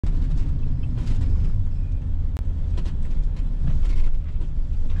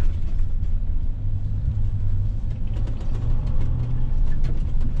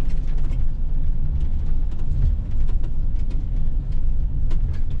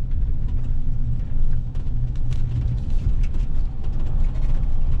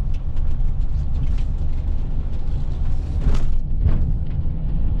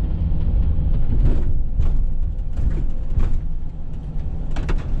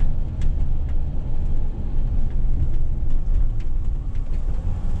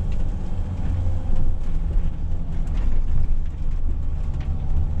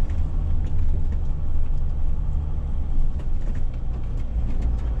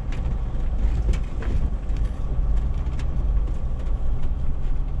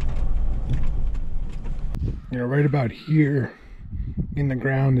right about here in the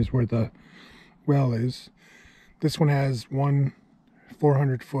ground is where the well is. This one has one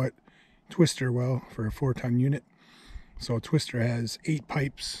 400-foot twister well for a 4-ton unit. So a twister has 8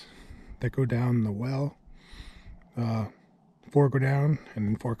 pipes that go down the well. 4 go down and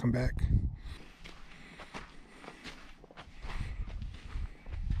then 4 come back.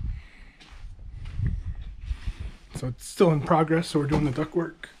 So it's still in progress, so we're doing the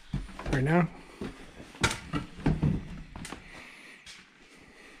ductwork right now.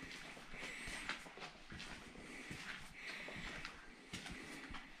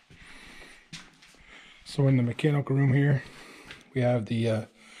 So in the mechanical room here, we have the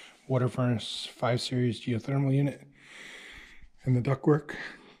Waterfurnace 5 Series Geothermal unit and the ductwork.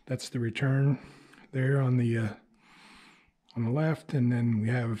 That's the return there on the left, and then we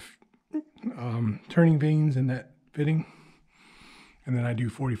have turning vanes in that fitting, and then I do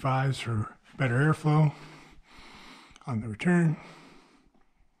 45s for better airflow on the return.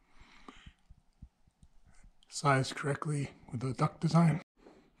 Sized correctly with the duct design.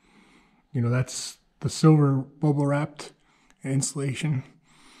 You know, that's the silver bubble wrapped insulation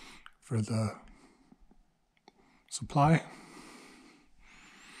for the supply.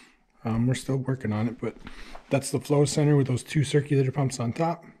 We're still working on it, but that's the flow center with those 2 circulator pumps on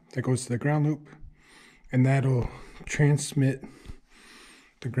top that goes to the ground loop, and that'll transmit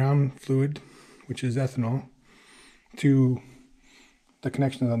the ground fluid, which is ethanol, to the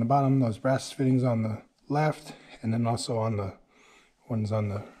connections on the bottom, those brass fittings on the left, and then also on the ones on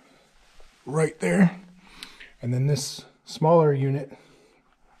the right there. And then this smaller unit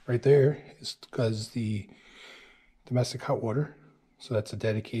right there is because the domestic hot water. So that's a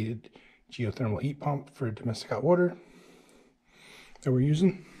dedicated geothermal heat pump for domestic hot water that we're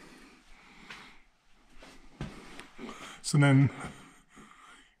using. So then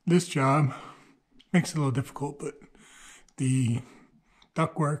this job makes it a little difficult, but the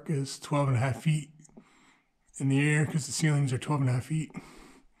ductwork is 12.5 feet in the air because the ceilings are 12.5 feet.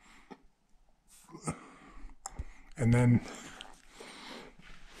 And then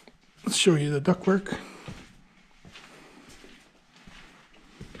let's show you the ductwork.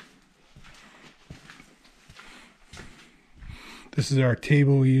 This is our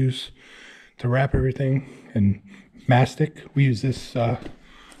table we use to wrap everything, and mastic. We use this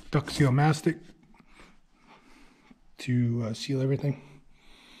duct seal mastic to seal everything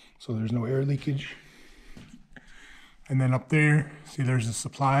so there's no air leakage. And then up there, see there's the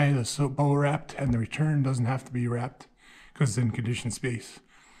supply, the soap bubble wrapped, and the return doesn't have to be wrapped because it's in conditioned space.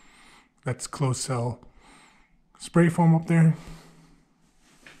 That's closed cell spray foam up there.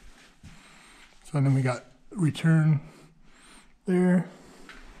 So then we got return there.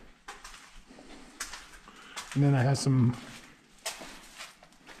 And then I have some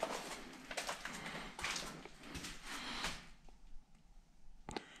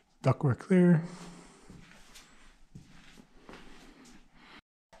ductwork there.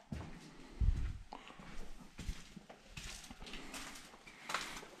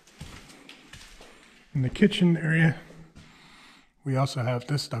 In the kitchen area, we also have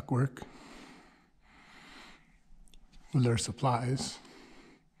this ductwork with our supplies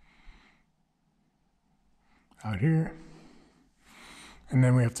out here. And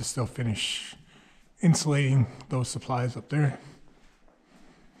then we have to still finish insulating those supplies up there.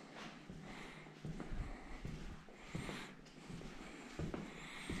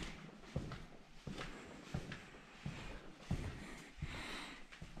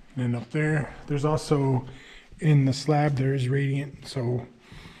 And up there, there's also in the slab there is radiant, so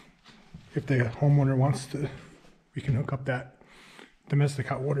if the homeowner wants to, we can hook up that domestic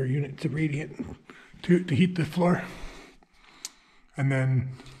hot water unit to radiant to heat the floor. And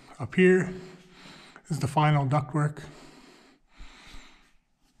then up here is the final ductwork.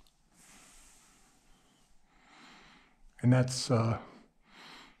 And that's so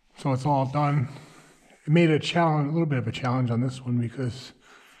it's all done. It made a challenge, a little bit of a challenge on this one because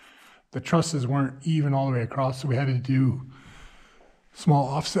the trusses weren't even all the way across, so we had to do small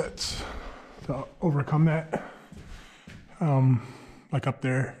offsets to overcome that. Like up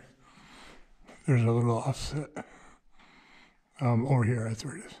there, there's a little offset. Over here, that's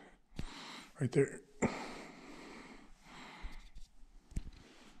where it is. Right there.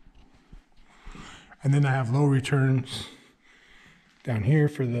 And then I have low returns down here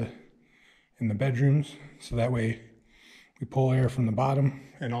for in the bedrooms, so that way we pull air from the bottom,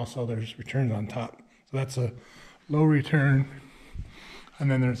 and also there's returns on top. So that's a low return, and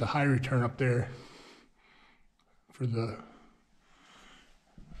then there's a high return up there for the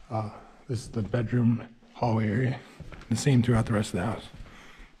this is the bedroom hallway area. The same throughout the rest of the house.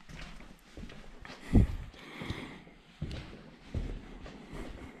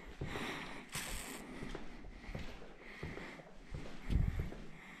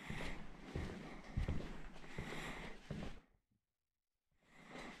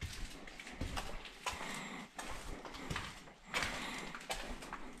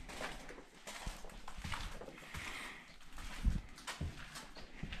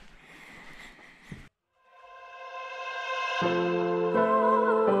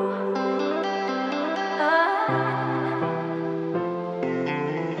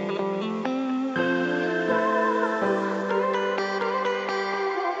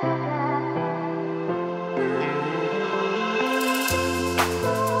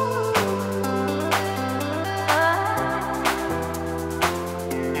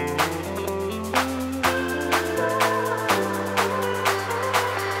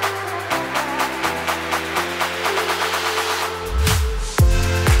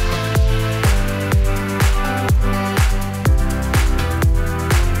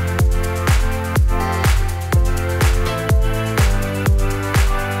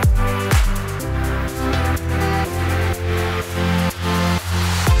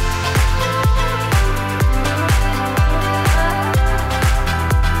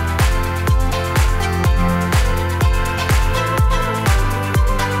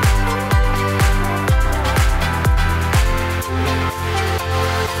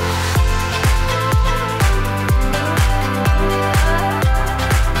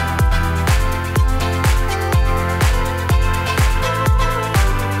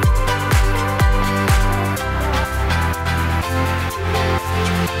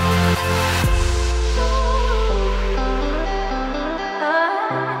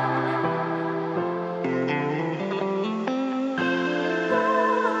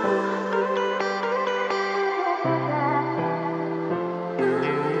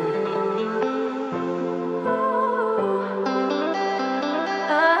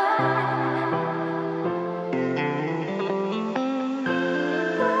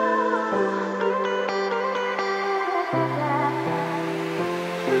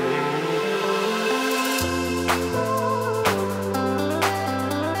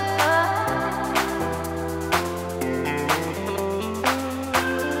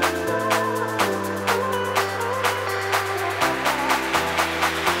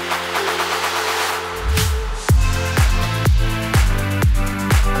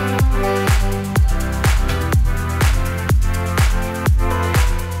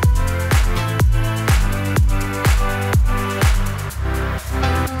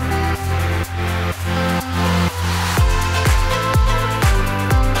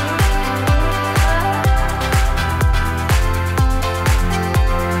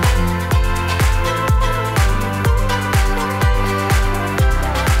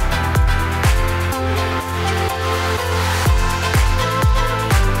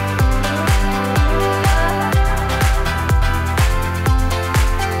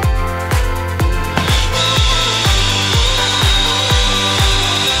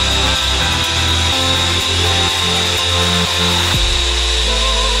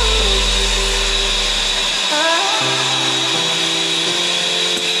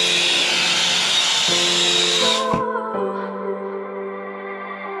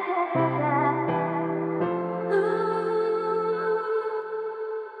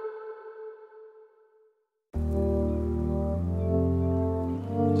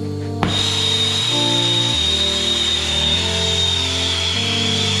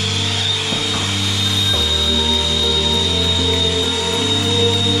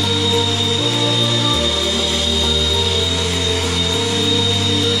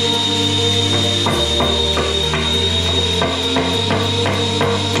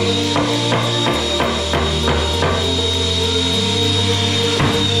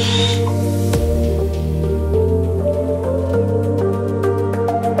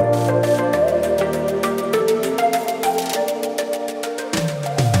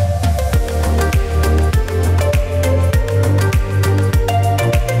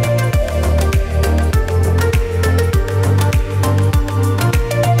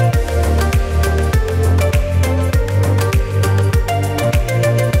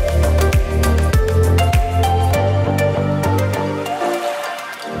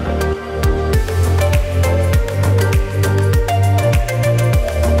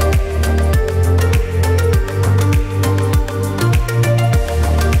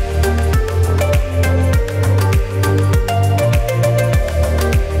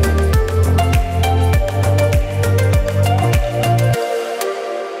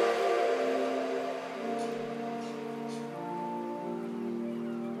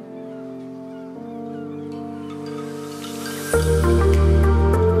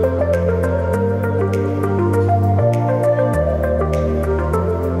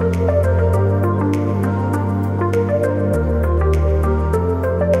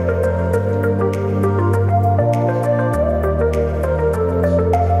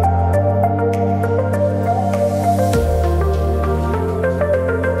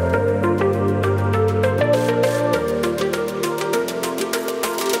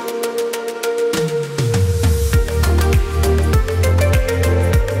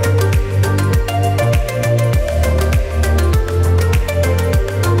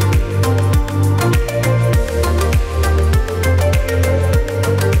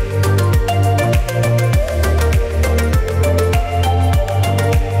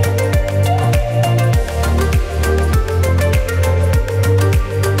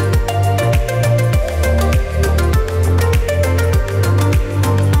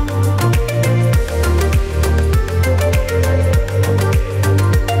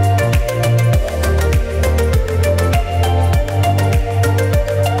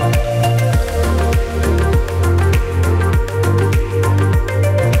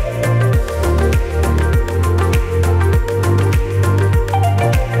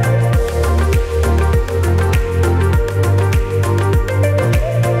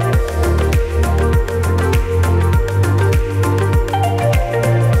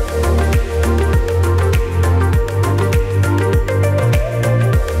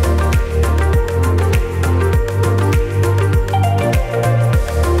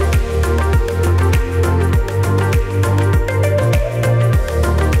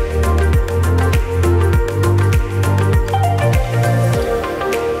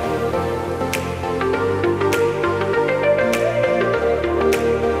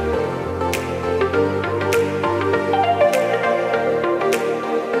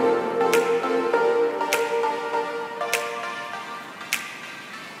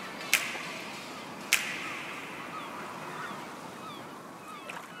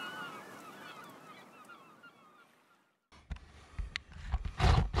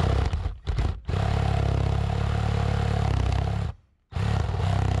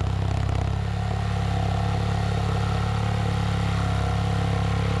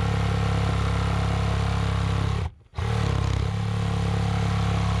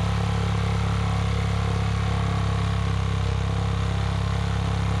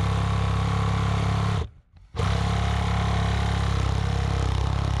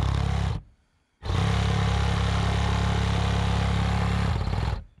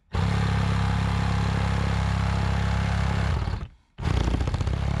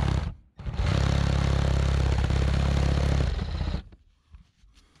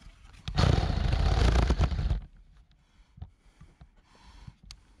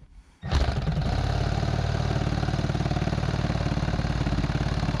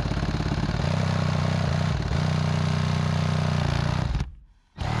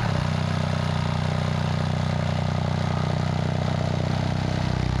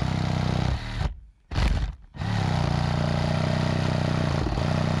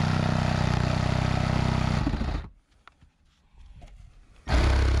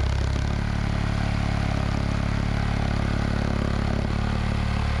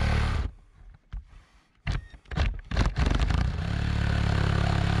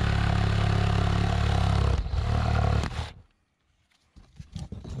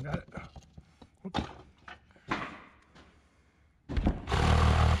 Got it. Whoops.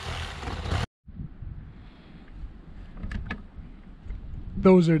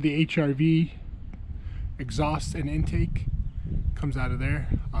 Those are the HRV exhaust and intake. Comes out of there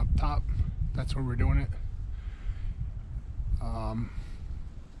up top. That's where we're doing it.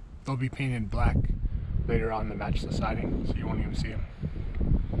 They'll be painted black later on to match the siding, so you won't even see them.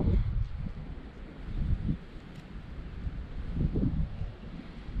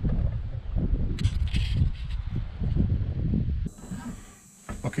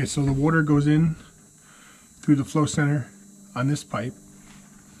 Okay, so the water goes in through the flow center on this pipe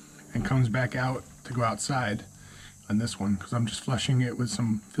and comes back out to go outside on this one, because I'm just flushing it with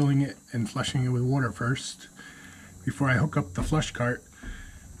filling it and flushing it with water first before I hook up the flush cart,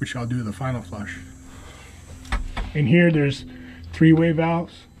 which I'll do the final flush. In here there's 3-way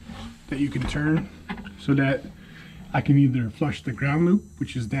valves that you can turn so that I can either flush the ground loop,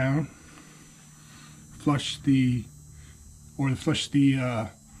 which is down, flush the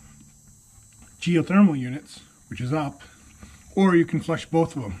geothermal units, which is up, or you can flush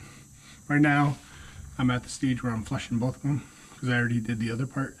both of them. Right now I'm at the stage where I'm flushing both of them because I already did the other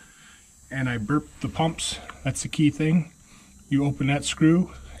part. And I burped the pumps. That's the key thing. You open that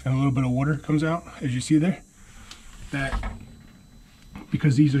screw and a little bit of water comes out, as you see there. That,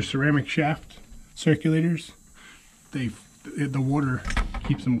 because these are ceramic shaft circulators, the water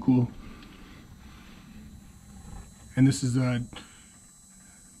keeps them cool. And this is a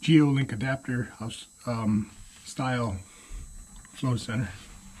GeoLink adapter style flow center.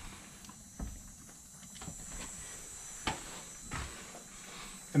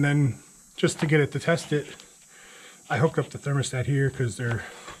 And then just to get it to test it, I hooked up the thermostat here because they're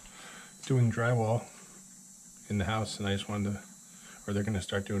doing drywall in the house, and I just wanted to, or they're going to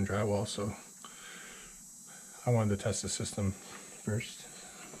start doing drywall, so I wanted to test the system first.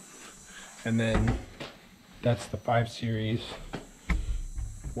 And then that's the 5 series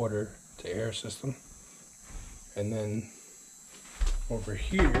water to air system. And then over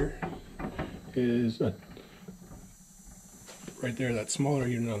here is right there, that smaller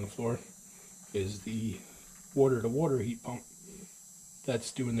unit on the floor is the water to water heat pump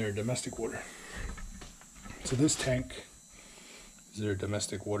that's doing their domestic water. So this tank is their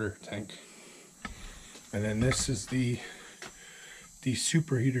domestic water tank. And then this is the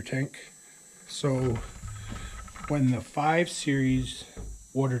superheater tank. So when the 5 series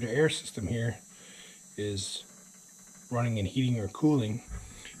water to air system here is running and heating or cooling,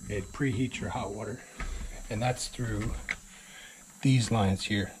 it preheats your hot water, and that's through these lines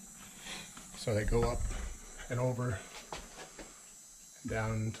here. So they go up and over and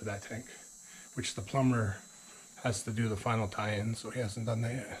down to that tank, which the plumber has to do the final tie-in, so he hasn't done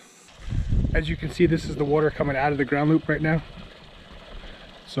that yet. As you can see, this is the water coming out of the ground loop right now.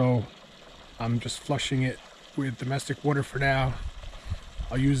 So I'm just flushing it with domestic water for now.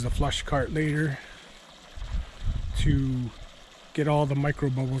 I'll use the flush cart later to get all the micro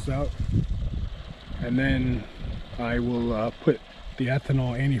bubbles out, and then I will put the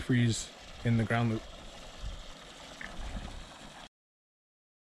ethanol antifreeze in the ground loop.